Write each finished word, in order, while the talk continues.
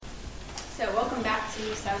welcome back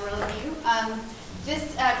to several of you.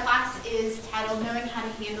 This class is titled Knowing How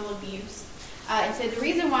to Handle Abuse. And so the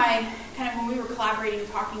reason why, kind of when we were collaborating,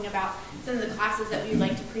 talking about some of the classes that we would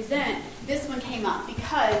like to present, this one came up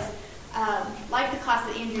because, like the class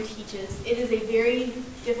that Andrew teaches, it is a very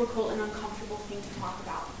difficult and uncomfortable thing to talk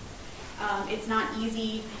about. It's not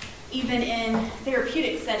easy, even in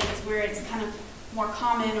therapeutic settings where it's kind of more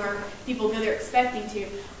common or people go there expecting to,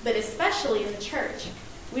 but especially in the church.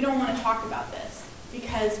 We don't want to talk about this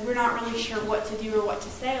because we're not really sure what to do or what to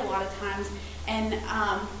say a lot of times. And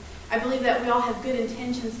I believe that we all have good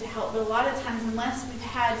intentions to help, but a lot of times, unless we've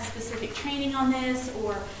had specific training on this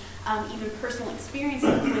or even personal experience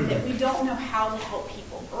with it, we don't know how to help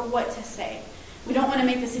people or what to say. We don't want to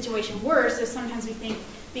make the situation worse, so sometimes we think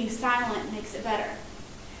being silent makes it better.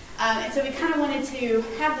 And so we kind of wanted to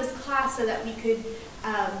have this class so that we could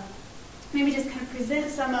maybe just kind of present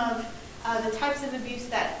some of the types of abuse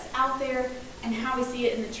that's out there and how we see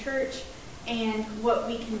it in the church and what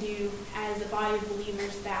we can do as a body of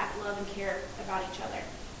believers that love and care about each other.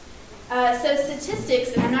 So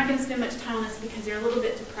statistics, and I'm not going to spend much time on this because they're a little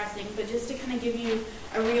bit depressing, but just to kind of give you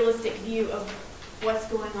a realistic view of what's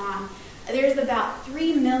going on. There's about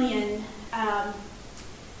 3 million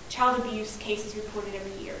child abuse cases reported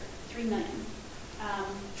every year. 3 million.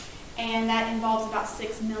 And that involves about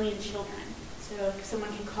 6 million children. So someone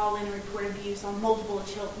can call in and report abuse on multiple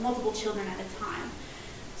children at a time.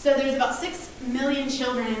 So there's about 6 million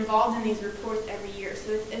children involved in these reports every year.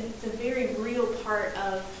 So it's a very real part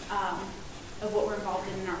of what we're involved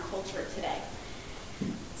in our culture today.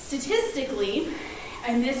 Statistically,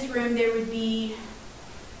 in this room there would be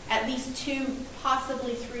at least 2,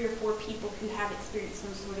 possibly 3 or 4 people who have experienced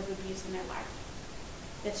some sort of abuse in their life.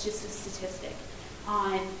 That's just a statistic.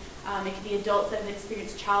 It could be adults that have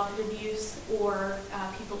experienced childhood abuse or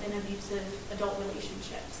people in abusive adult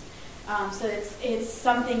relationships. So it's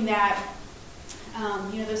something that,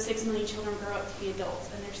 those 6 million children grow up to be adults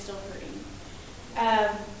and they're still hurting.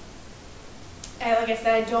 Like I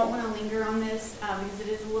said, I don't want to linger on this because it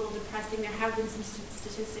is a little depressing. There have been some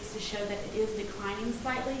statistics to show that it is declining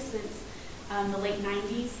slightly since the late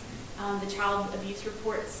 90s, the child abuse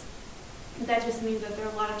reports. That just means that there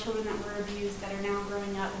are a lot of children that were abused that are now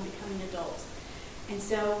growing up and becoming adults. And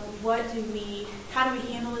so how do we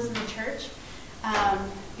handle this in the church?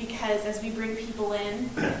 Because as we bring people in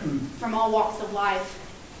from all walks of life,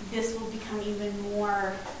 this will become even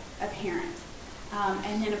more apparent.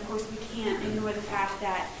 And then, of course, we can't ignore the fact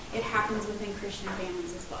that it happens within Christian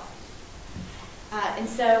families as well. And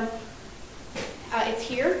so it's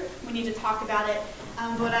here. We need to talk about it.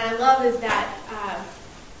 But what I love is that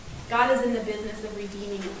God is in the business of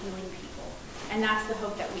redeeming and healing people. And that's the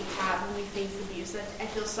hope that we have when we face abuse. I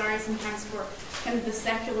feel sorry sometimes for kind of the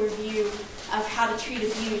secular view of how to treat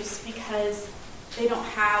abuse because they don't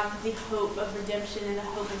have the hope of redemption and the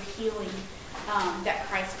hope of healing that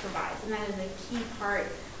Christ provides. And that is a key part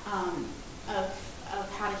of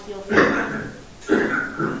how to heal people.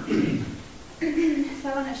 So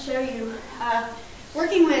I want to show you,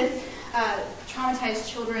 working with traumatized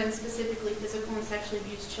children, specifically physical and sexually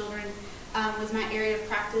abused children, was my area of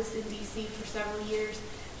practice in D.C. for several years.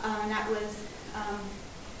 And that was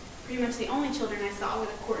pretty much the only children I saw were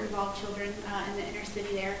the court-involved children in the inner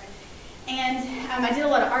city there. And I did a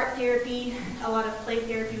lot of art therapy, a lot of play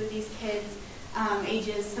therapy with these kids,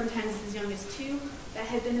 ages sometimes as young as 2 that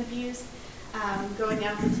had been abused, growing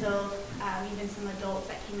up until even some adults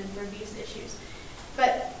that came in for abuse issues.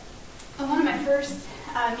 But on one of my first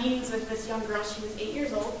meetings with this young girl, she was 8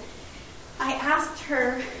 years old, I asked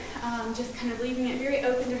her, just kind of leaving it very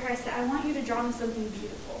open to her, I said, I want you to draw me something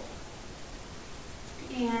beautiful.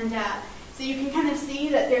 And so you can kind of see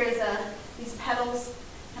that there's these petals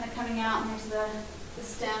kind of coming out, and there's the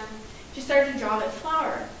stem. She started to draw that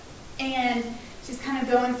flower. And she's kind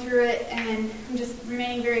of going through it, and I'm just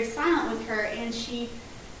remaining very silent with her, and she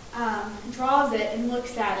draws it and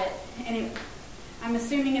looks at it, and I'm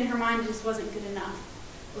assuming in her mind it just wasn't good enough,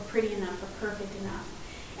 or pretty enough, or perfect enough.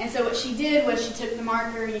 And so what she did was she took the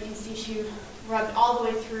marker, and you can see she rubbed all the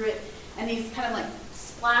way through it, and these kind of like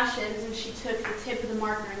splashes, and she took the tip of the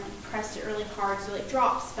marker and like pressed it really hard, so like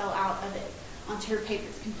drops fell out of it onto her paper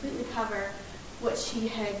to completely cover what she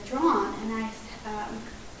had drawn. And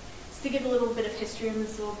to give a little bit of history on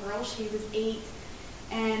this little girl, she was 8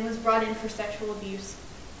 and was brought in for sexual abuse.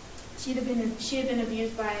 She had been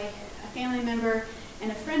abused by a family member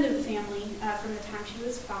and a friend of the family from the time she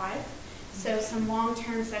was 5. So some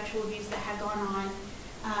long-term sexual abuse that had gone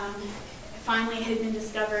on finally had been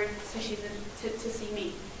discovered, so she's in to see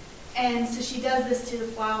me. And so she does this to the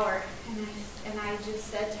flower, and I just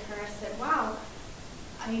said to her, I said, wow,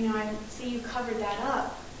 I see you covered that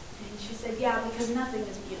up. And she said, yeah, because nothing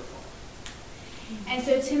is beautiful. And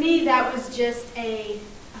so to me, that was just a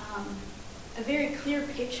very clear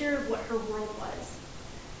picture of what her world was.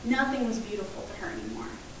 Nothing was beautiful to her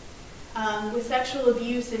anymore. With sexual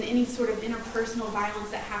abuse and any sort of interpersonal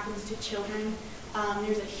violence that happens to children,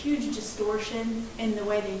 there's a huge distortion in the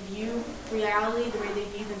way they view reality, the way they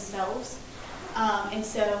view themselves. And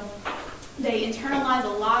so they internalize a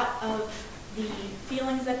lot of the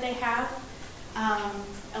feelings that they have.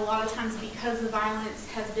 A lot of times because the violence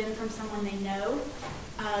has been from someone they know,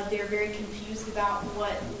 they're very confused about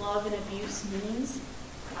what love and abuse means,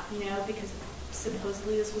 because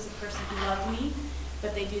supposedly this was a person who loved me,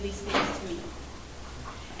 but they do these things to me.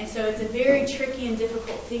 And so it's a very tricky and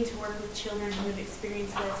difficult thing to work with children who have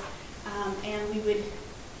experienced this, and we would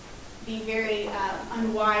be very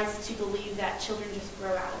unwise to believe that children just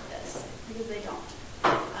grow out of this, because they don't.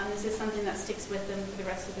 This is something that sticks with them for the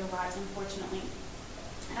rest of their lives, unfortunately.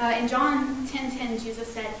 In John 10:10, Jesus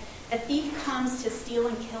said, "A thief comes to steal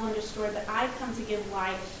and kill and destroy, but I come to give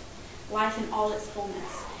life in all its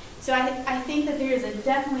fullness." So I think that there is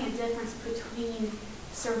definitely a difference between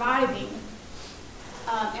surviving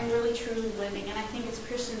and really truly living. And I think as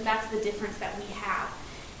Christians, that's the difference that we have,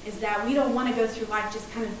 is that we don't want to go through life just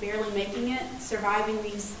kind of barely making it, surviving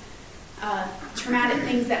these traumatic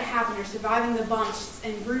things that happen, or surviving the bumps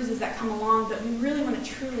and bruises that come along, but we really want to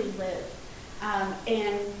truly live.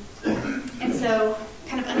 And so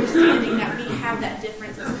kind of understanding that we have that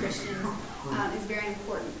difference as Christians is very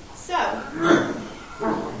important. So,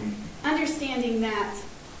 understanding that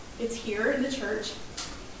it's here in the church.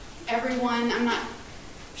 Everyone, I'm not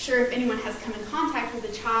sure if anyone has come in contact with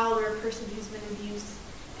a child or a person who's been abused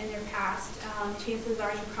in their past. Chances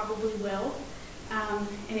are you probably will.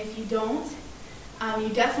 And if you don't, you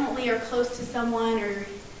definitely are close to someone, or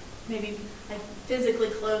maybe like physically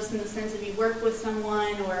close in the sense of you work with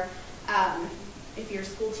someone, or if you're a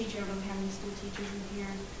school teacher. I don't have any school teachers in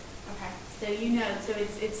here. Okay, so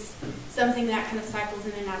it's something that kind of cycles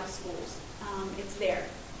in and out of schools. It's there.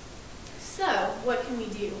 So what can we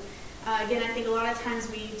do? Again, I think a lot of times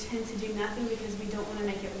we tend to do nothing because we don't want to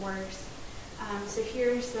make it worse. So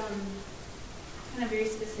here are some kind of very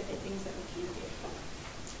specific things that we can do.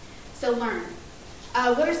 So learn.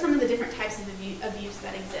 What are some of the different types of abuse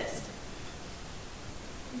that exist?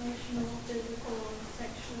 Emotional, physical,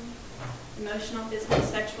 sexual. Emotional, physical,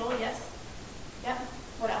 sexual, yes. Yep.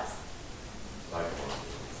 What else? Psychological.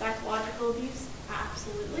 Psychological abuse,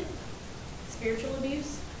 absolutely. Spiritual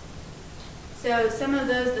abuse. So some of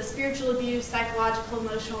those, the spiritual abuse, psychological,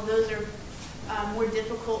 emotional, those are more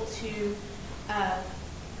difficult to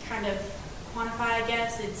kind of quantify, I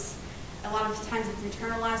guess. It's a lot of times it's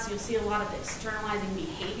internalized, so you'll see a lot of externalizing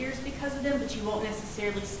behaviors because of them, but you won't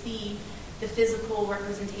necessarily see the physical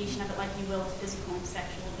representation of it like you will with physical and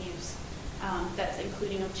sexual abuse. That's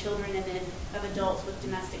including of children and then of adults with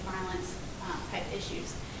domestic violence type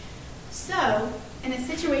issues. So, in a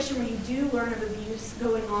situation where you do learn of abuse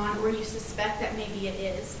going on, or you suspect that maybe it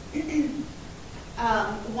is,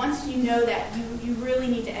 once you know that, you really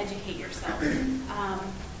need to educate yourself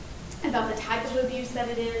about the type of abuse that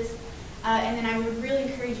it is. And then I would really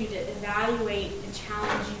encourage you to evaluate and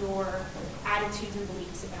challenge your attitudes and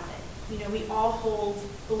beliefs about it. We all hold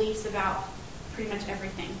beliefs about pretty much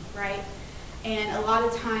everything, right? And a lot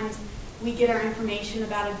of times we get our information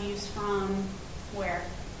about abuse from where?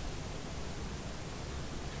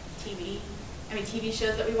 TV. I mean, TV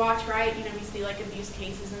shows that we watch, right? We see like abuse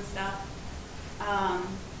cases and stuff.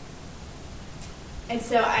 And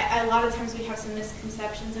so a lot of times we have some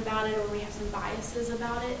misconceptions about it, or we have some biases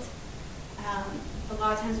about it. A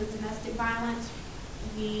lot of times with domestic violence,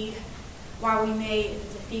 while we may, if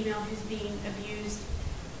it's a female who's being abused,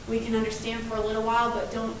 we can understand for a little while,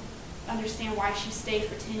 but don't understand why she stayed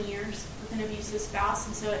for 10 years with an abusive spouse.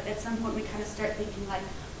 And so at some point we kind of start thinking like,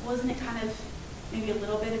 wasn't it kind of maybe a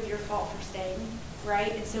little bit of your fault for staying,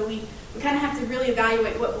 right? And so we kind of have to really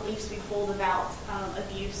evaluate what beliefs we hold about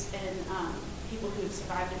abuse and people who have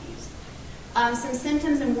survived abuse. Some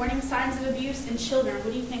symptoms and warning signs of abuse in children,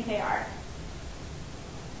 what do you think they are?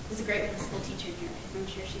 This is great with a school teacher here, because I'm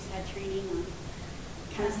sure she's had training on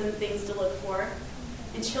kind of some things to look for.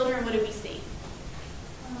 In children, what do we see?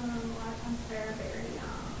 A lot of times they're very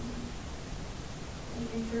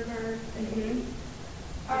introvert. They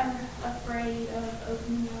are afraid of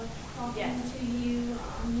opening up, talking to you.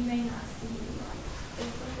 You may not see like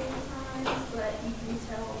physical signs, but you can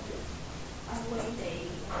tell just by the way they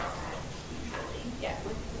act usually. Yeah,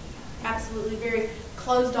 absolutely. Very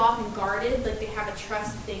closed off and guarded, like they have a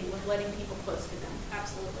trust thing with letting people close to them.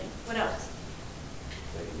 Absolutely. What else?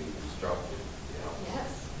 They can be destructive.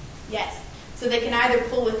 Yes. So they can either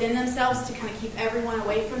pull within themselves to kind of keep everyone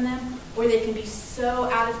away from them, or they can be so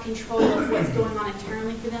out of control of what's going on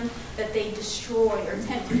internally for them that they destroy or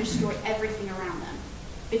attempt to destroy everything around them.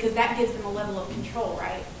 Because that gives them a level of control,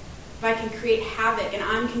 right? If I can create havoc and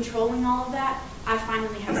I'm controlling all of that, I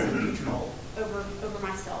finally have some control over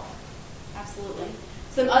myself. Absolutely.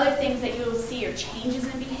 Some other things that you will see are changes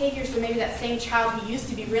in behavior. So maybe that same child who used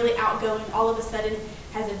to be really outgoing all of a sudden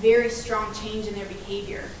has a very strong change in their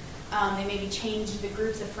behavior. They maybe change the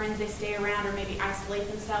groups of friends they stay around or maybe isolate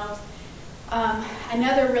themselves.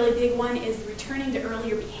 Another really big one is returning to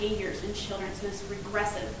earlier behaviors in children. So it's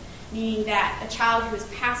regressive, meaning that a child who is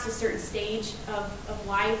past a certain stage of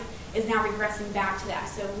life is now regressing back to that.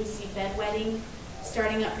 So we see bedwetting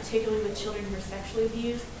starting up, particularly with children who are sexually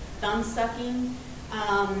abused, thumb sucking,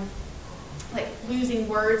 like losing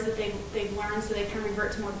words that they've learned, so they kind of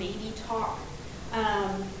revert to more baby talk,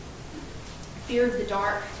 fear of the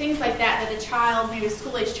dark, things like that a child, maybe a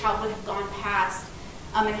school-age child, would have gone past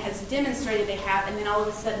and has demonstrated they have, and then all of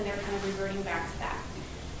a sudden they're kind of reverting back to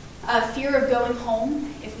that. Fear of going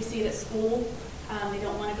home, if we see it at school, they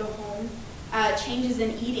don't want to go home. Changes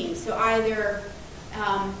in eating, so either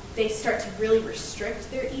they start to really restrict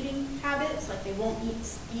their eating habits, like they won't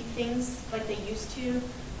eat things like they used to,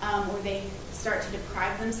 or they start to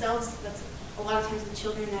deprive themselves. That's a lot of times with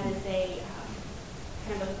children, that is a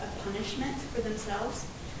kind of a punishment for themselves.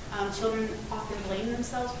 Children often blame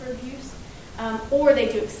themselves for abuse, or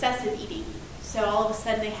they do excessive eating. So all of a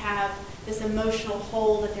sudden they have this emotional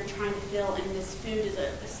hole that they're trying to fill, and this food is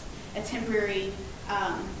a temporary,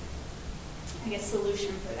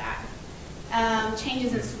 solution for that.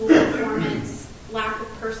 Changes in school performance, lack of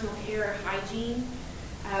personal care or hygiene,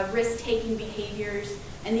 risk-taking behaviors,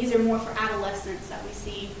 and these are more for adolescents that we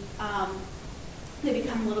see. They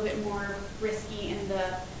become a little bit more risky in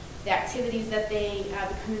the activities that they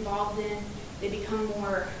become involved in. They become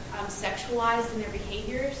more sexualized in their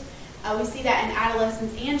behaviors. We see that in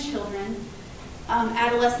adolescents and children.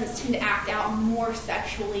 Adolescents tend to act out more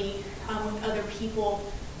sexually with other people.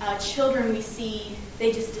 Children, we see,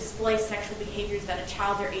 they just display sexual behaviors that a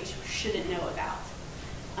child their age shouldn't know about.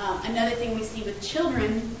 Another thing we see with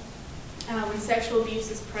children, when sexual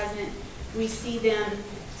abuse is present, we see them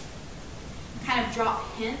kind of drop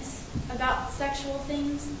hints about sexual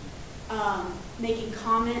things, making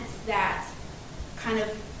comments that kind of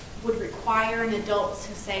would require an adult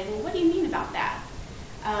to say, well, what do you mean about that?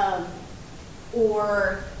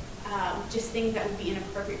 Or just things that would be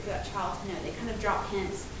inappropriate for that child to know. They kind of drop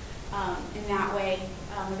hints in that way,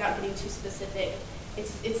 without getting too specific.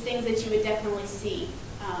 It's things that you would definitely see,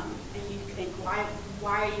 and you think, why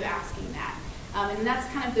are you asking that? And that's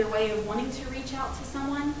kind of their way of wanting to reach out to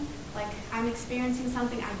someone. Like, I'm experiencing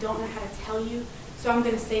something, I don't know how to tell you, so I'm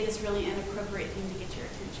going to say this really inappropriate thing to get your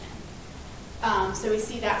attention. So we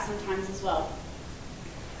see that sometimes as well.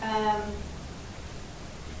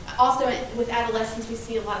 Also, with adolescents, we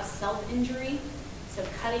see a lot of self-injury, so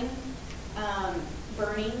cutting,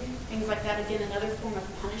 burning, things like that. Again, another form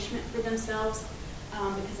of punishment for themselves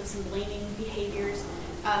because of some blaming behaviors.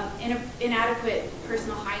 Inadequate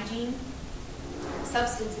personal hygiene.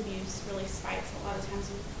 Substance abuse really spikes a lot of times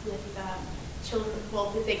with children.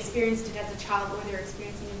 Well, if they experienced it as a child or they're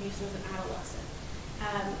experiencing abuse as an adolescent.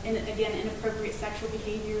 And again, inappropriate sexual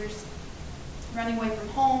behaviors, running away from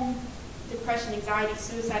home, depression, anxiety,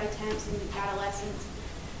 suicide attempts in adolescents,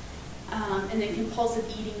 and then compulsive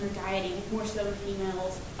eating or dieting, more so in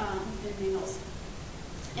females than males.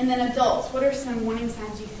 And then adults, what are some warning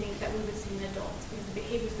signs you think that we would see in adults? Because the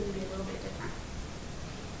behavior is going to be a little bit different.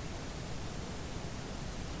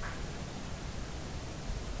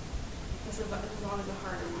 This is always a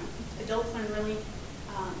harder one. Adults learn really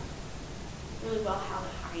well how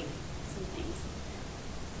to hide some things,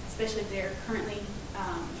 especially if they're currently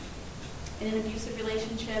in an abusive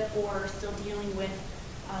relationship or still dealing with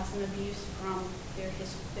some abuse from their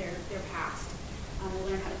past. They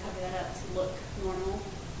learn how to cover that up to look normal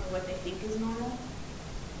or what they think is normal.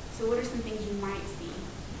 So what are some things you might see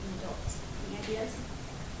in adults? Any ideas?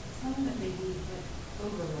 Some that may be like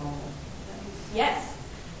overall. Yes.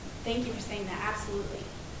 Thank you for saying that. Absolutely.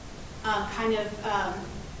 Kind of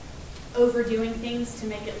overdoing things to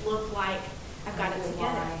make it look like I've got it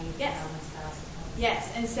together. Yes.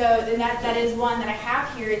 Yes. And so then that is one that I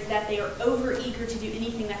have here, is that they are over eager to do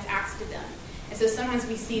anything that's asked of them. And so sometimes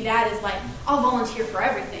we see that as like, I'll volunteer for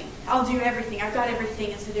everything. I'll do everything. I've got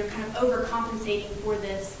everything. And so they're kind of overcompensating for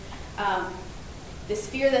this this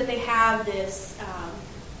fear that they have, this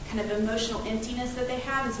kind of emotional emptiness that they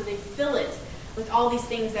have. And so they fill it with all these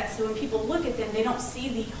things that, so when people look at them, they don't see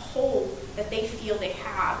the hole that they feel they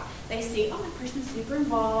have. They see, oh, that person's super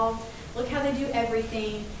involved. look how they do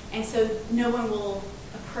everything, and so no one will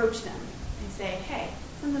approach them and say, hey,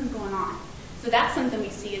 something's going on. So that's something we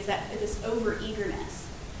see, is that this over-eagerness.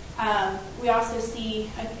 We also see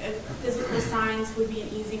physical signs would be an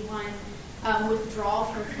easy one. Withdrawal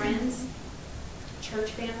from friends,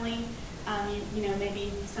 church family,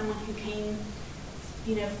 maybe someone who came,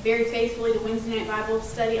 very faithfully to Wednesday night Bible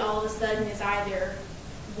study all of a sudden is either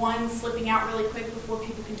one, slipping out really quick before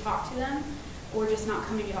people can talk to them, or just not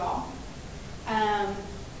coming at all.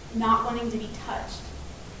 Not wanting to be touched.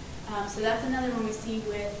 So that's another one we see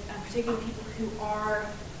with particularly people who are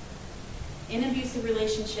in abusive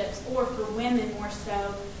relationships, or for women more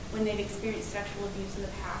so when they've experienced sexual abuse in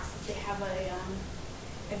the past. They have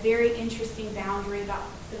a very interesting boundary about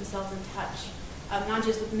themselves in touch. Not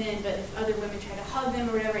just with men, but if other women try to hug them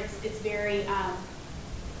or whatever, it's very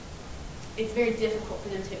difficult for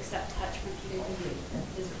them to accept touch from people. There could be a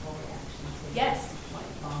physical reaction to Yes. like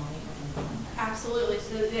vomiting or anything like that. Absolutely.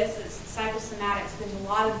 So this is psychosomatics. There's a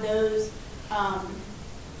lot of those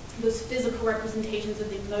physical representations of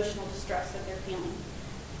the emotional distress that they're feeling.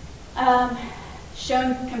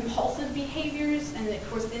 Showing compulsive behaviors, and of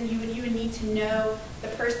course then you would need to know the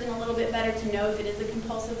person a little bit better to know if it is a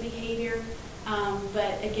compulsive behavior.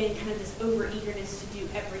 But again, kind of this over-eagerness to do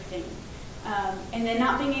everything. And then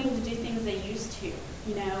not being able to do things they used to.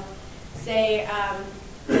 Say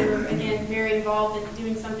they were, again, very involved in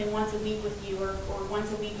doing something once a week with you or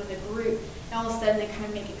once a week with a group, and all of a sudden they kind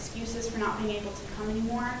of make excuses for not being able to come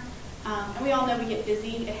anymore. And we all know we get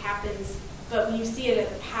busy, it happens, but when you see it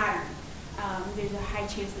as a pattern, there's a high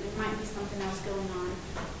chance that there might be something else going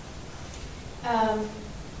on.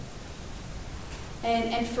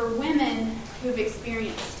 And for women who've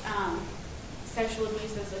experienced sexual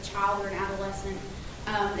abuse as a child or an adolescent,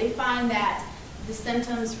 they find that the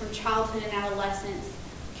symptoms from childhood and adolescence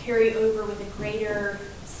carry over with a greater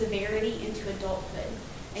severity into adulthood.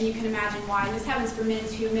 And you can imagine why. And this happens for men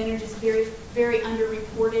too. Men are just very, very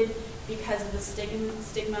underreported because of the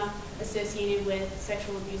stigma associated with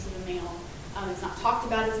sexual abuse of a male. It's not talked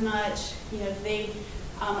about as much. They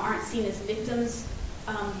aren't seen as victims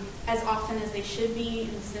as often as they should be,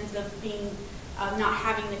 in the sense of being not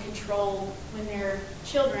having the control when they're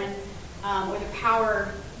children, or the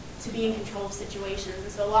power to be in control of situations.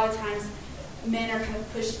 And so a lot of times men are kind of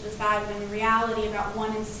pushed to the side, when in reality about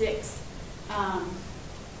 1 in 6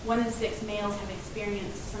 males have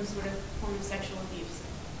experienced some sort of form of sexual abuse.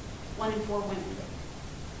 1 in 4 women.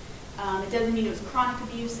 It doesn't mean it was chronic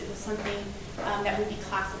abuse. It was something that would be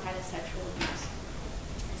classified as sexual abuse.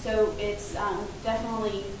 So it's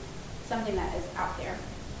definitely something that is out there.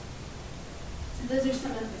 So those are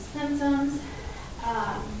some of the symptoms.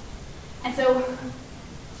 And so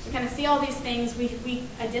we kind of see all these things. We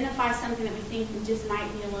identify something that we think just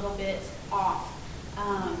might be a little bit off.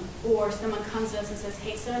 Or someone comes to us and says,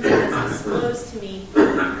 hey, so-and-so has disclosed to me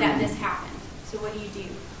that this happened. So what do?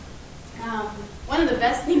 One of the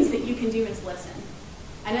best things that you can do is listen.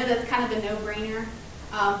 I know that's kind of a no-brainer,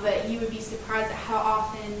 but you would be surprised at how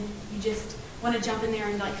often you just want to jump in there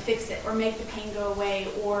and fix it, or make the pain go away,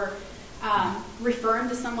 or refer them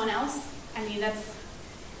to someone else. I mean,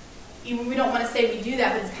 we don't want to say we do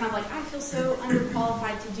that, but it's kind of like, I feel so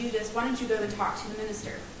underqualified to do this. Why don't you go and talk to the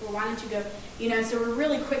minister? Or why don't you go, so we're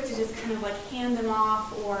really quick to just kind of hand them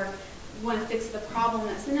off, or want to fix the problem,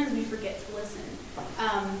 that sometimes we forget to listen.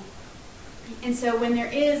 And so when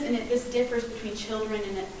there is, and this differs between children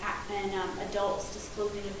and adults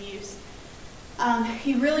disclosing abuse,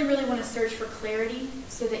 you really, really want to search for clarity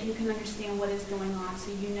so that you can understand what is going on,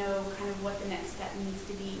 so you know kind of what the next step needs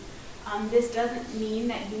to be. This doesn't mean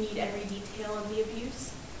that you need every detail of the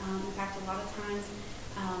abuse. In fact, a lot of times,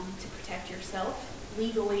 to protect yourself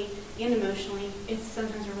legally and emotionally, it's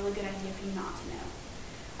sometimes a really good idea for you not to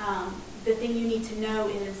know. The thing you need to know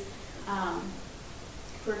is,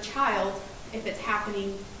 for a child, if it's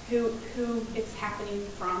happening, who it's happening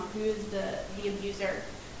from, who is the abuser,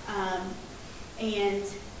 and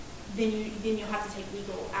then you'll have to take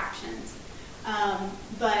legal actions.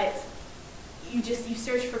 But you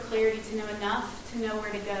search for clarity to know enough to know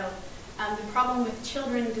where to go. The problem with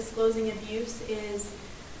children disclosing abuse is,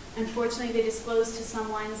 unfortunately, they disclose to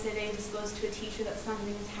someone, say they disclose to a teacher that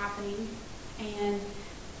something is happening, and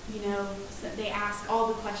so they ask all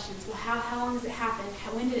the questions. Well, how long has it happened?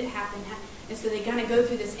 When did it happen? And so they kind of go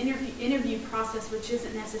through this interview process, which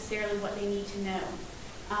isn't necessarily what they need to know.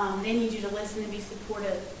 They need you to listen and be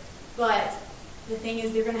supportive. But the thing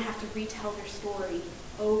is, they're going to have to retell their story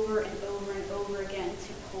over and over and over again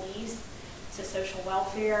to police, to social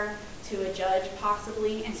welfare, to a judge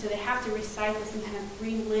possibly. And so they have to recite this and kind of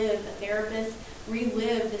relive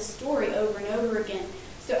this story over and over again.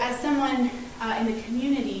 So as someone in the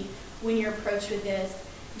community, when you're approached with this,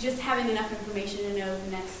 just having enough information to know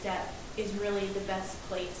the next step is really the best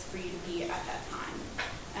place for you to be at that time.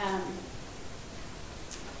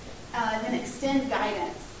 Then extend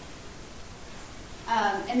guidance.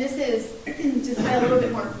 And this is just a little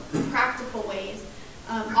bit more practical ways.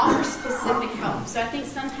 Offer specific help. So I think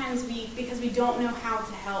sometimes because we don't know how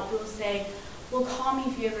to help, we'll say, well, call me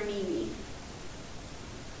if you ever need me.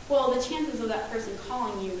 Well, the chances of that person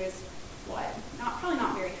calling you is what? Probably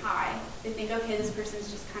not very high. They think, okay, this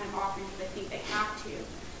person's just kind of offering because they think they have to.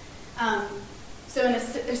 So in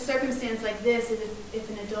a circumstance like this, if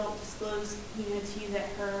an adult disclosed to you that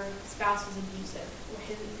her spouse was abusive, or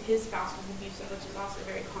his spouse was abusive, which is also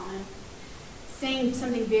very common, saying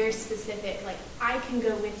something very specific, like, I can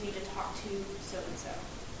go with you to talk to so-and-so.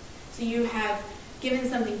 So you have given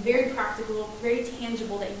something very practical, very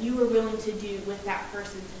tangible that you are willing to do with that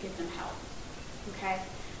person to get them help. Okay?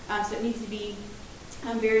 So it needs to be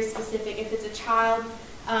very specific. If it's a child,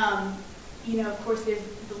 of course there's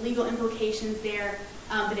the legal implications there,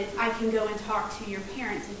 but it's, I can go and talk to your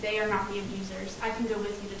parents if they are not the abusers. I can go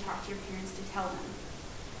with you to talk to your parents to tell them.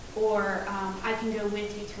 Or I can go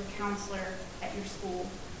with you to a counselor at your school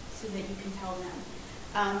so that you can tell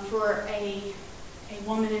them. For a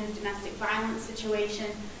woman in a domestic violence situation,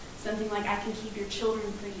 something like, I can keep your children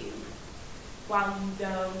for you while you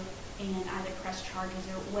go and either press charges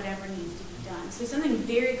or whatever needs to be done. So something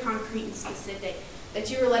very concrete and specific that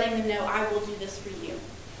you are letting them know, I will do this for you.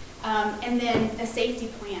 And then a safety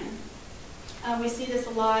plan. We see this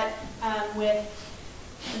a lot with,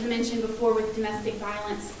 as I mentioned before, with domestic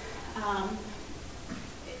violence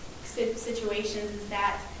situations, is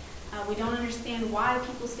that we don't understand why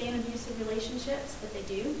people stay in abusive relationships, but they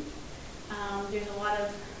do. There's a lot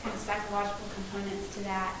of kind of psychological components to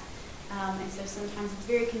that. And so sometimes it's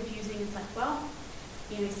very confusing. It's like, well,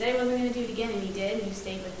 he said he wasn't going to do it again, and he did, and you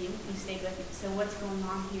stayed with him. So what's going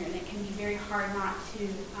on here? And it can be very hard not to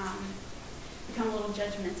become a little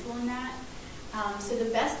judgmental in that. So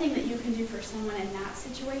the best thing that you can do for someone in that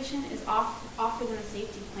situation is offer them a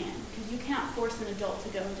safety plan, because you cannot force an adult to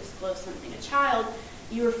go and disclose something. A child,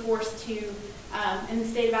 you are forced to, in the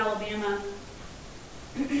state of Alabama,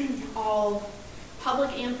 all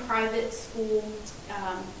public and private school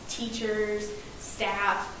teachers,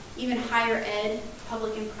 staff, even higher ed,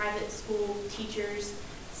 public and private school teachers,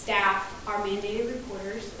 staff are mandated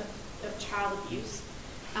reporters of child abuse.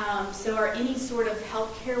 So are any sort of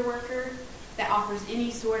healthcare worker that offers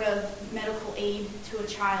any sort of medical aid to a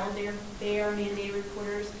child, they are mandated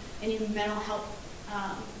reporters. Any mental health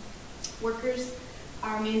workers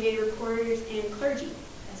are mandated reporters, and clergy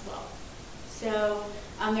as well. So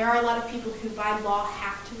there are a lot of people who by law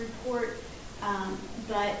have to report,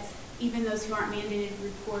 but even those who aren't mandated to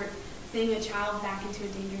report, sending a child back into a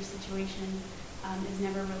dangerous situation is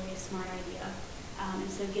never really a smart idea. And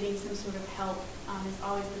so getting some sort of help is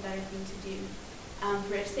always the better thing to do.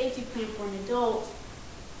 For a safety plan for an adult,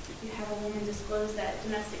 if you have a woman disclose that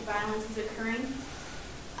domestic violence is occurring,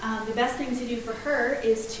 the best thing to do for her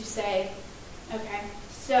is to say, okay,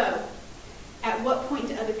 so at what point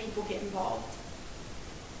do other people get involved?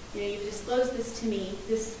 You've disclosed this to me.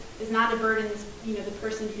 This is not a burden the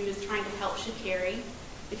person who is trying to help should carry,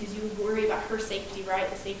 because you worry about her safety, right?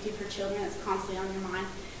 The safety of her children that's constantly on your mind.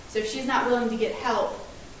 So if she's not willing to get help,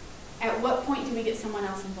 at what point do we get someone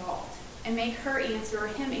else involved? And make her answer or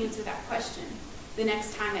him answer that question the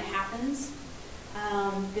next time it happens,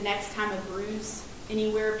 the next time a bruise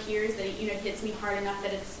anywhere appears that it hits me hard enough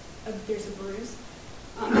that there's a bruise.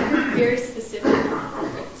 Very specific.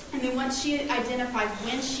 And then once she identifies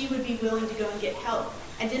when she would be willing to go and get help,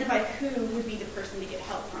 identify who would be the person to get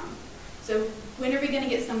help from. So when are we going to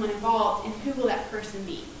get someone involved, and who will that person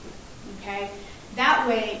be? Okay? That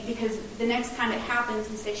way, because the next time it happens,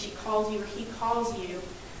 and say she calls you or he calls you,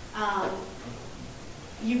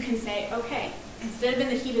 you can say, okay, instead of in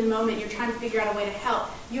the heat of the moment, you're trying to figure out a way to help,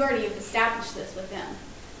 you already have established this with them.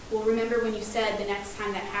 Well, remember when you said the next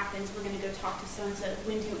time that happens, we're going to go talk to so-and-so,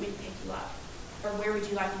 when do you want me to pick you up? Or where would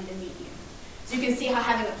you like me to meet you? So you can see how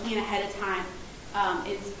having a plan ahead of time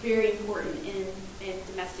is very important in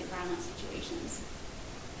domestic violence situations.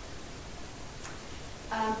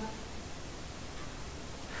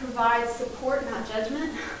 Provide support, not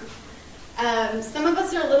judgment. Some of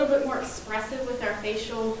us are a little bit more expressive with our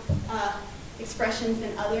facial expressions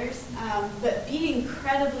than others, but be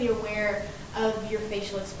incredibly aware of your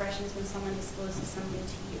facial expressions when someone discloses something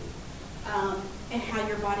to you, and how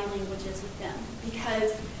your body language is with them.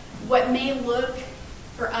 Because what may look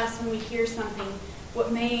for us when we hear something,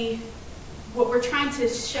 what we're trying to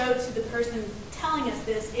show to the person telling us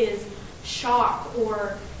this is shock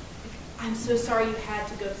or I'm so sorry you had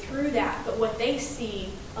to go through that. But what they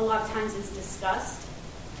see a lot of times is disgust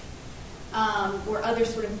or other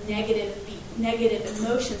sort of negative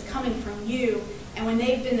emotions coming from you. And when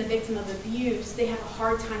they've been the victim of abuse, they have a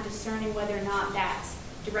hard time discerning whether or not that's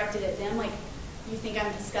directed at them. Like, you think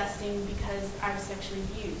I'm disgusting because I was sexually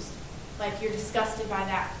abused. Like, you're disgusted by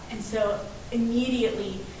that. And so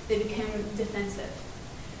immediately they become defensive.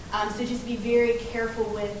 So just be very careful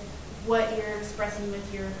with what you're expressing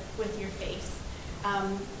with your face.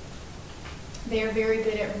 They are very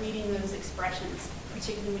good at reading those expressions,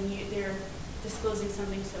 particularly when they're disclosing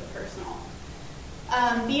something so personal.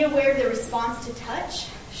 Be aware of the response to touch.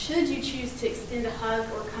 Should you choose to extend a hug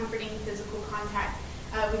or comforting physical contact,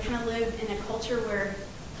 we kind of live in a culture where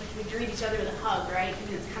we greet each other with a hug, right? I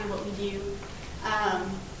mean, it's kind of what we do.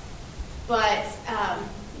 But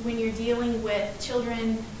when you're dealing with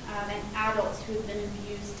children and adults who have been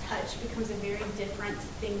abused, touch becomes a very different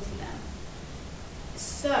thing to them.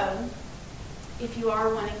 So, if you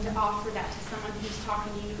are wanting to offer that to someone who's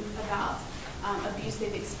talking to you about abuse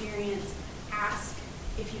they've experienced, ask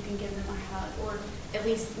if you can give them a hug, or at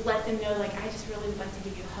least let them know, like, I just really would like to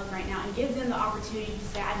give you a hug right now, and give them the opportunity to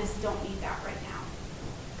say, I just don't need that right now,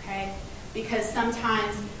 okay? Because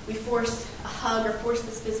sometimes we force a hug or force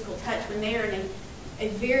this physical touch when they are in a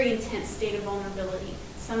very intense state of vulnerability,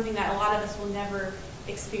 something that a lot of us will never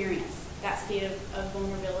experience, that state of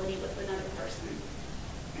vulnerability with another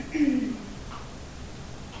person.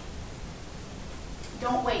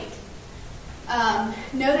 Don't wait.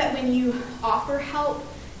 Know that when you offer help,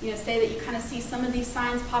 say that you kind of see some of these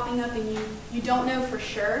signs popping up and you don't know for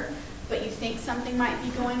sure, but you think something might be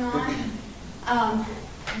going on,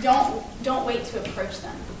 don't wait to approach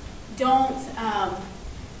them. Don't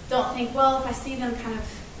think, well, if I see them kind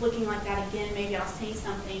of looking like that again, maybe I'll say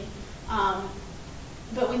something.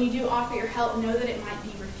 But when you do offer your help, know that it might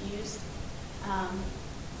be refused.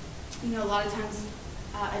 A lot of times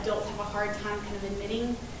adults have a hard time kind of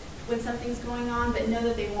admitting when something's going on, but know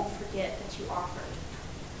that they won't forget that you offered.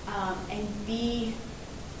 And be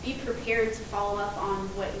prepared to follow up on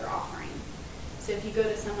what you're offering. So if you go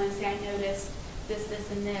to someone and say, I noticed this,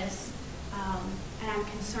 and this, and I'm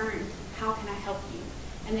concerned, how can I help you?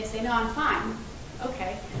 And they say, no, I'm fine.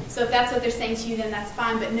 Okay. So if that's what they're saying to you, then that's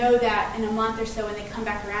fine. But know that in a month or so when they come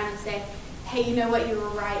back around and say, hey, you know what, you were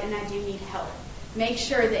right and I do need help. Make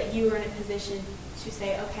sure that you are in a position to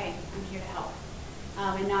say, okay, I'm here to help.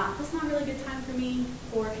 And not, this is not a really good time for me,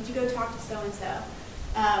 or could you go talk to so-and-so?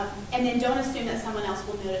 And then don't assume that someone else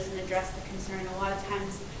will notice and address the concern. A lot of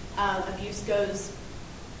times abuse goes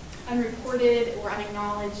unreported or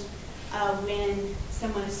unacknowledged when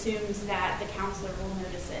someone assumes that the counselor will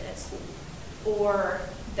notice it at school, or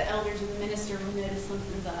the elders or the minister will notice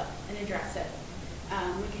something's up and address it.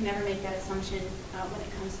 We can never make that assumption when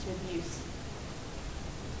it comes to abuse.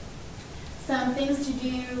 Some things to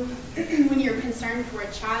do when you're concerned for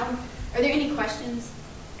a child. Are there any questions?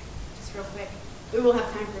 Just real quick. We will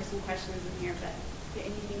have time for some questions in here, but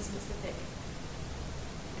anything specific?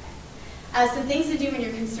 Some things to do when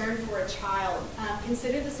you're concerned for a child.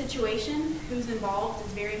 Consider the situation. Who's involved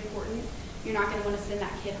is very important. You're not going to want to send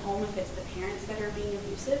that kid home if it's the parents that are being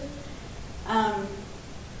abusive.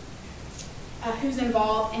 Who's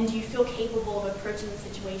involved, and do you feel capable of approaching the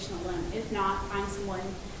situation alone? If not, find someone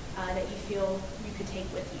that you feel you could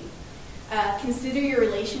take with you. Consider your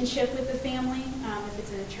relationship with the family. If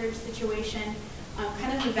it's in a church situation,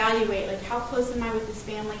 kind of evaluate, like, how close am I with this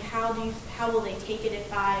family? How will they take it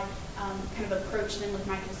if I kind of approach them with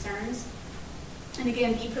my concerns? And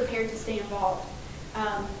again, be prepared to stay involved.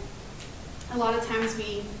 A lot of times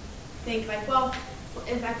we think, like, well,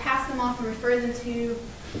 if I pass them off and refer them to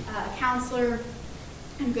a counselor,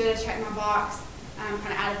 I'm good, I check my box, I'm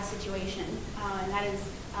kind of out of the situation. And that is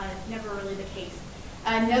never really the case.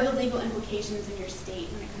 Know the legal implications in your state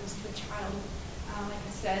when it comes to a child. Like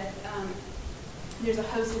I said, there's a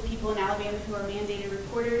host of people in Alabama who are mandated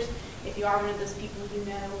reporters. If you are one of those people, you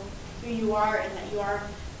know who you are and that you are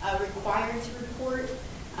required to report.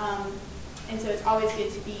 And so it's always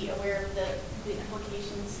good to be aware of the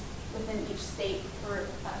implications within each state for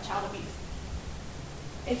child abuse.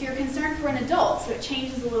 If you're concerned for an adult, so it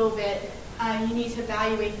changes a little bit, you need to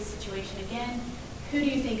evaluate the situation again. Who do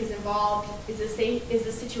you think is involved? Is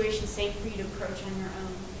the situation safe for you to approach on your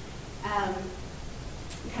own?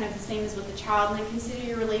 Kind of the same as with the child. And then consider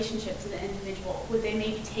your relationship to the individual. Would they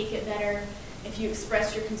maybe take it better if you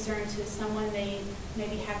express your concern to someone they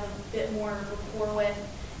maybe have a bit more rapport with,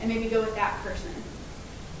 and maybe go with that person?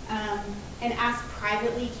 And ask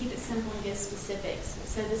privately, keep it simple and give specifics.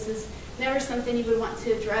 So this is never something you would want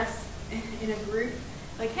to address in a group.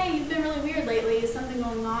 like, hey, you've been really weird lately, is something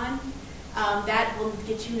going on? That will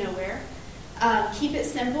get you nowhere. Keep it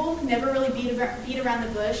simple, never really beat around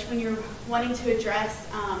the bush. When you're wanting to address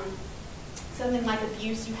something like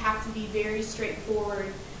abuse, you have to be very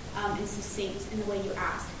straightforward and succinct in the way you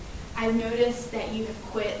ask. I've noticed that you have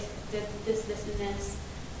quit this, and this,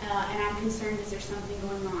 and I'm concerned, is there something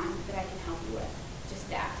going on that I can help you with? Just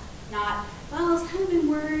that. Not, well, I've kind of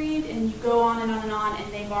been worried, and you go on and on and on,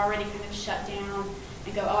 and they've already kind of shut down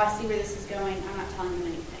and go, oh, I see where this is going, I'm not telling them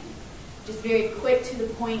anything. Just very quick to the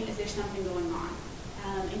point, is there something going on?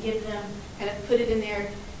 And give them, kind of put it in their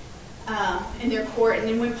court, and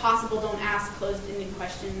then when possible, don't ask closed-ended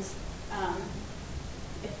questions,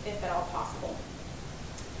 if at all possible.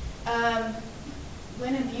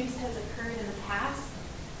 When abuse has occurred in the past,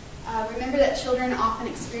 remember that children often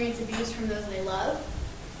experience abuse from those they love.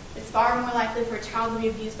 It's far more likely for a child to be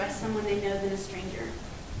abused by someone they know than a stranger.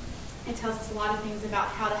 It tells us a lot of things about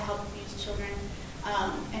how to help abused children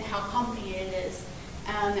and how complicated it is.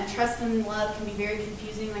 That trust and love can be very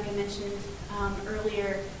confusing, like I mentioned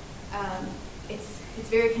earlier. It's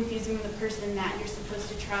very confusing when the person that you're supposed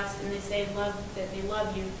to trust and they say that they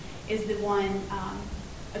love you is the one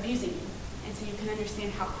abusing you. And so you can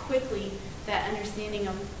understand how quickly that understanding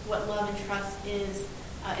of what love and trust is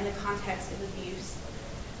in the context of abuse.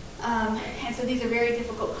 And so these are very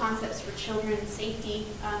difficult concepts for children. Safety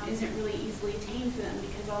isn't really easily attained for them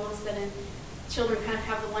because all of a sudden children kind of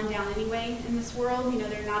have the one down anyway in this world. You know,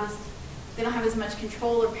 they don't have as much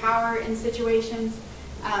control or power in situations,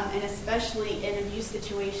 and especially in abuse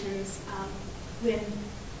situations when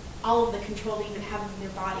all of the control they even have of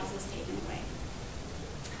their bodies is taken away.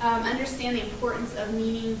 Understand the importance of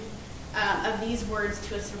meaning of these words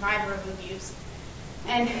to a survivor of abuse.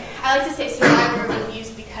 And I like to say survivor of abuse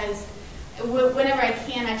because whenever I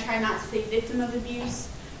can, I try not to say victim of abuse.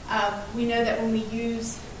 We know that when we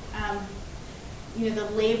use the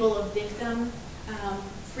label of victim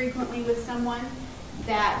frequently with someone,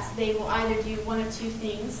 that they will either do one of two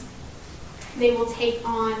things. They will take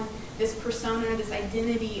on this persona, this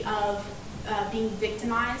identity of being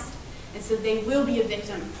victimized, and so they will be a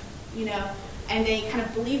victim, and they kind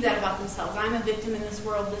of believe that about themselves. I'm a victim in this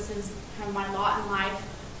world, this is kind of my lot in life.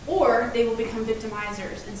 Or they will become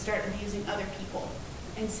victimizers and start abusing other people.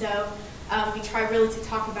 And so we try really to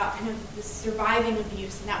talk about kind of the surviving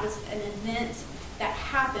abuse, and that was an event that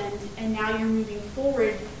happened, and now you're moving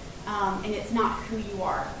forward, and it's not who you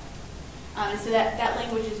are. And so that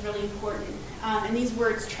language is really important. And these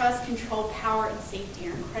words, trust, control, power, and safety,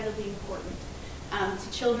 are incredibly important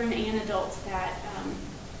to children and adults that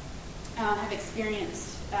have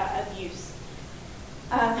experienced abuse.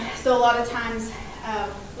 So a lot of times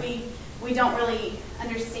we don't really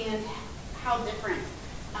understand how different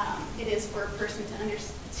it is for a person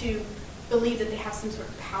to believe that they have some sort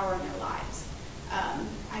of power in their lives.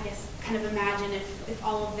 I guess kind of imagine if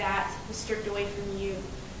all of that was stripped away from you,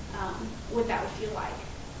 what that would feel like.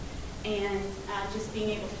 And just being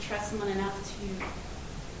able to trust someone enough to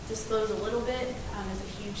disclose a little bit is a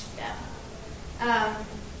huge step.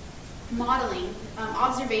 Modeling.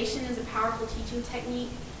 Observation is a powerful teaching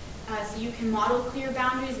technique. So you can model clear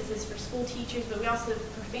boundaries. This is for school teachers, but we also,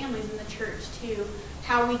 for families in the church too,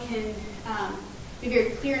 how we can be very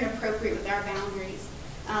clear and appropriate with our boundaries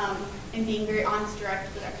and being very honest,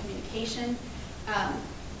 direct with our communication. A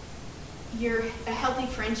healthy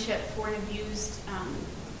friendship for an abused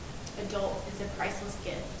adult is a priceless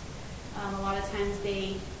gift. A lot of times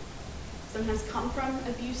they sometimes come from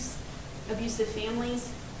abusive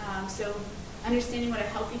families. So understanding what a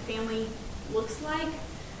healthy family looks like,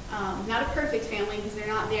 not a perfect family because they're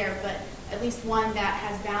not there, but at least one that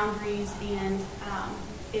has boundaries and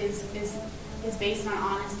is based on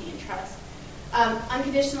honesty and trust.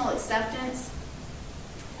 Unconditional acceptance,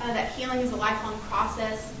 that healing is a lifelong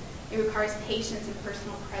process. It requires patience and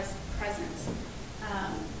personal presence.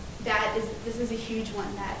 This is a huge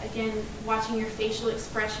one. That, again, watching your facial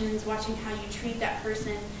expressions, watching how you treat that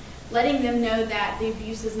person, letting them know that the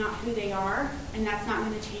abuse is not who they are, and that's not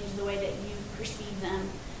going to change the way that you perceive them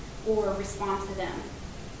or respond to them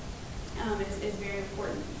is very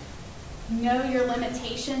important. Know your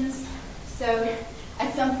limitations. So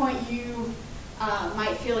at some point you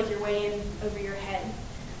might feel like you're way in over your head.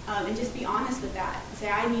 And just be honest with that. Say,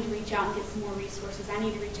 I need to reach out and get some more resources. I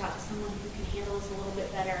need to reach out to someone who can handle this a little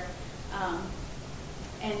bit better.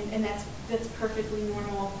 And that's perfectly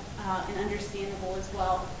normal and understandable as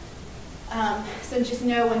well. So just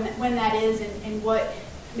know when that is and what,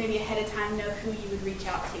 maybe ahead of time, know who you would reach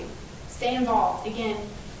out to. Stay involved. Again,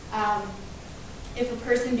 if a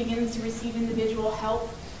person begins to receive individual help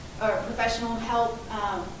or professional help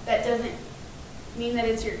that doesn't mean that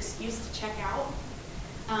it's your excuse to check out,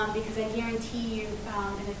 because I guarantee you,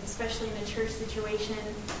 and especially in a church situation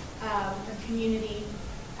or community,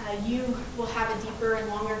 you will have a deeper and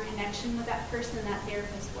longer connection with that person and that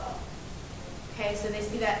therapist will. Okay, so they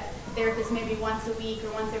see that therapist maybe once a week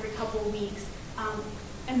or once every couple of weeks,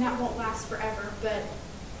 and that won't last forever. But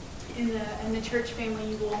in the church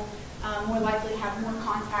family, you will more likely have more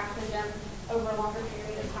contact with them over a longer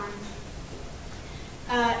period of time.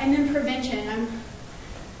 And then prevention.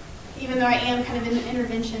 Even though I am kind of in the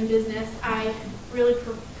intervention business, I really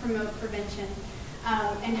promote prevention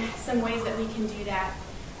and some ways that we can do that,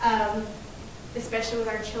 especially with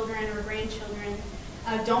our children or grandchildren.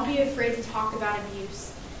 Don't be afraid to talk about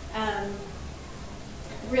abuse.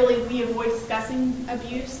 Really, we avoid discussing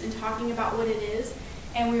abuse and talking about what it is,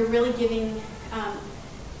 and we're really giving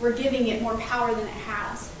it more power than it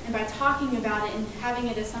has. And by talking about it and having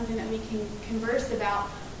it as something that we can converse about,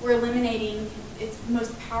 we're eliminating its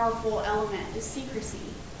most powerful element, is secrecy.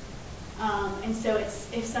 And so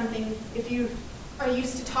if you are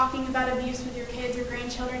used to talking about abuse with your kids or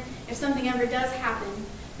grandchildren, if something ever does happen,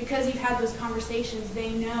 because you've had those conversations, they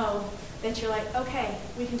know that you're like, okay,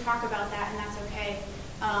 we can talk about that and that's okay,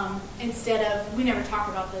 instead of, we never talk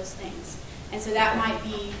about those things. And so that might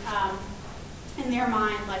be, in their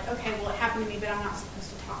mind, like, okay, well, it happened to me, but I'm not supposed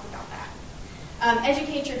to talk about that.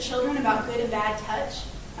 Educate your children about good and bad touch.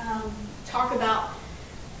 Talk about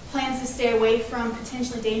plans to stay away from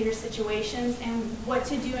potentially dangerous situations and what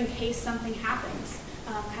to do in case something happens.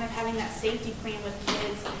 Kind of having that safety plan with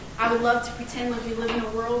kids. I would love to pretend like we live in a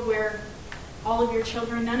world where all of your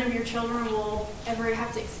children, none of your children will ever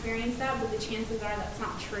have to experience that, but the chances are that's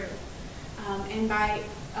not true. And by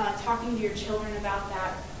talking to your children about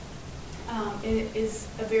that, it is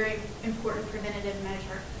a very important preventative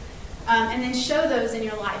measure. And then show those in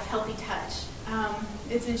your life healthy touch.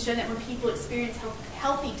 It's been shown that when people experience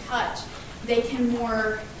healthy touch, they can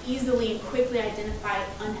more easily and quickly identify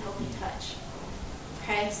unhealthy touch.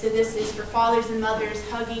 Okay, so this is for fathers and mothers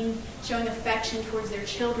hugging, showing affection towards their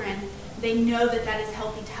children. They know that that is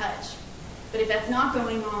healthy touch. But if that's not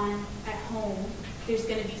going on at home, there's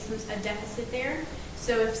going to be a deficit there.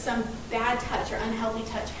 So if some bad touch or unhealthy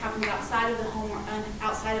touch happens outside of the home or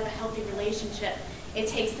outside of a healthy relationship, it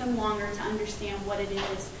takes them longer to understand what it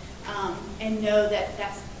is and know that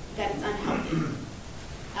it's unhealthy.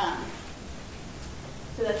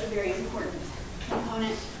 So that's a very important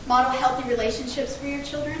component. Model healthy relationships for your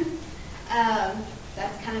children.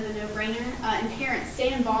 That's kind of a no-brainer. And parents,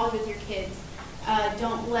 stay involved with your kids.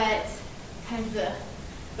 Don't let kind of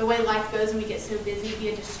the way life goes and we get so busy be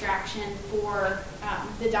a distraction for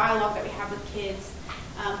the dialogue that we have with kids.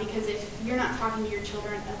 Because if you're not talking to your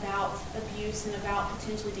children about abuse and about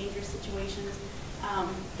potentially dangerous situations,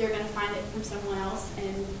 they're going to find it from someone else,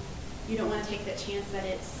 and you don't want to take that chance that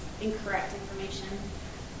it's incorrect information.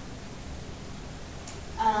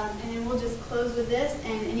 And then we'll just close with this,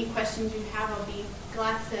 and any questions you have, I'll be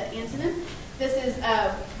glad to answer them. This is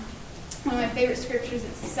one of my favorite scriptures.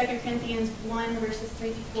 It's 2 Corinthians 1, verses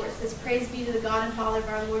 3 through 4. It says, "Praise be to the God and Father of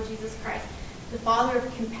our Lord Jesus Christ, the Father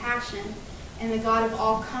of compassion and the God of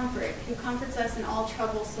all comfort, who comforts us in all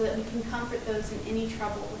trouble so that we can comfort those in any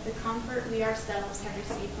trouble with the comfort we ourselves have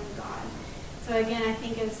received from God." So again, I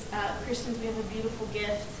think as Christians, we have a beautiful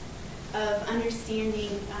gift of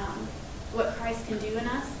understanding what Christ can do in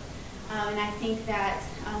us. And I think that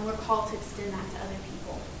we're called to extend that to other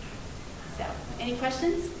people. So, any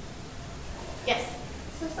questions? Yes?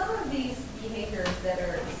 So some of these behaviors that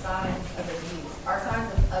are signs of abuse are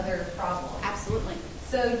signs of other problems. Absolutely.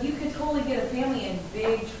 So you could totally get a family in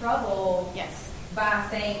big trouble Yes. by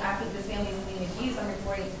saying, I think this family is being abused, I'm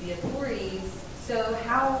reporting it to the authorities. So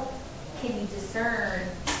how can you discern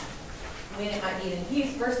when it might be an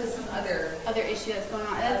abuse versus some other issue that's going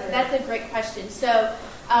on? That's a great question. So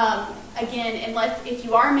again, if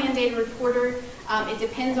you are a mandated reporter, it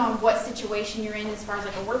depends on what situation you're in as far as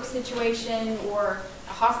like a work situation or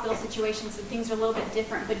a hospital situation, so things are a little bit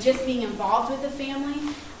different. But just being involved with the family,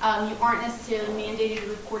 you aren't necessarily mandated to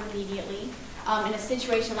report immediately. In a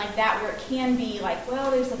situation like that where it can be like,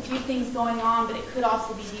 well, there's a few things going on, but it could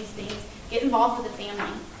also be these things, get involved with the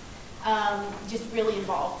family. Just really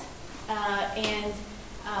involved. And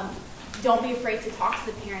don't be afraid to talk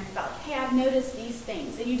to the parents about, hey, I've noticed these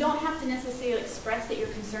things. And you don't have to necessarily express that you're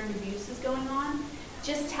concerned abuse is going on.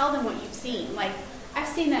 Just tell them what you've seen. Like, I've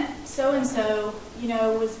seen that so-and-so,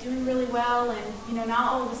 was doing really well, and, now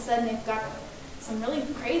all of a sudden they've got some really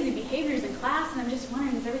crazy behaviors in class, and I'm just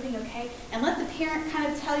wondering, is everything okay? And let the parent kind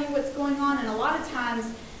of tell you what's going on. And a lot of times,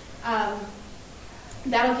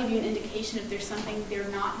 that'll give you an indication if there's something they're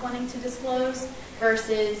not wanting to disclose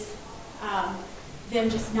versus them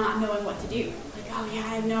just not knowing what to do. Like, oh yeah,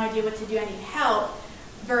 I have no idea what to do, I need help.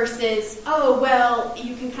 Versus, oh, well,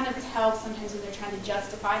 you can kind of tell sometimes when they're trying to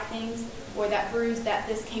justify things, or that bruise, that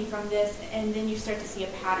this came from this, and then you start to see a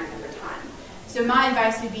pattern over time. So my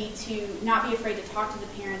advice would be to not be afraid to talk to the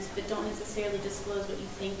parents, but don't necessarily disclose what you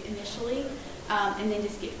think initially, and then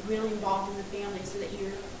just get really involved in the family so that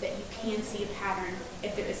you can see a pattern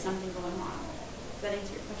if there is something going on. Does that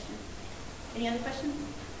answer your question? Any other questions?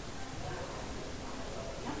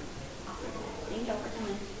 No? Awesome. Thank y'all for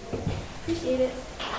coming. Appreciate it.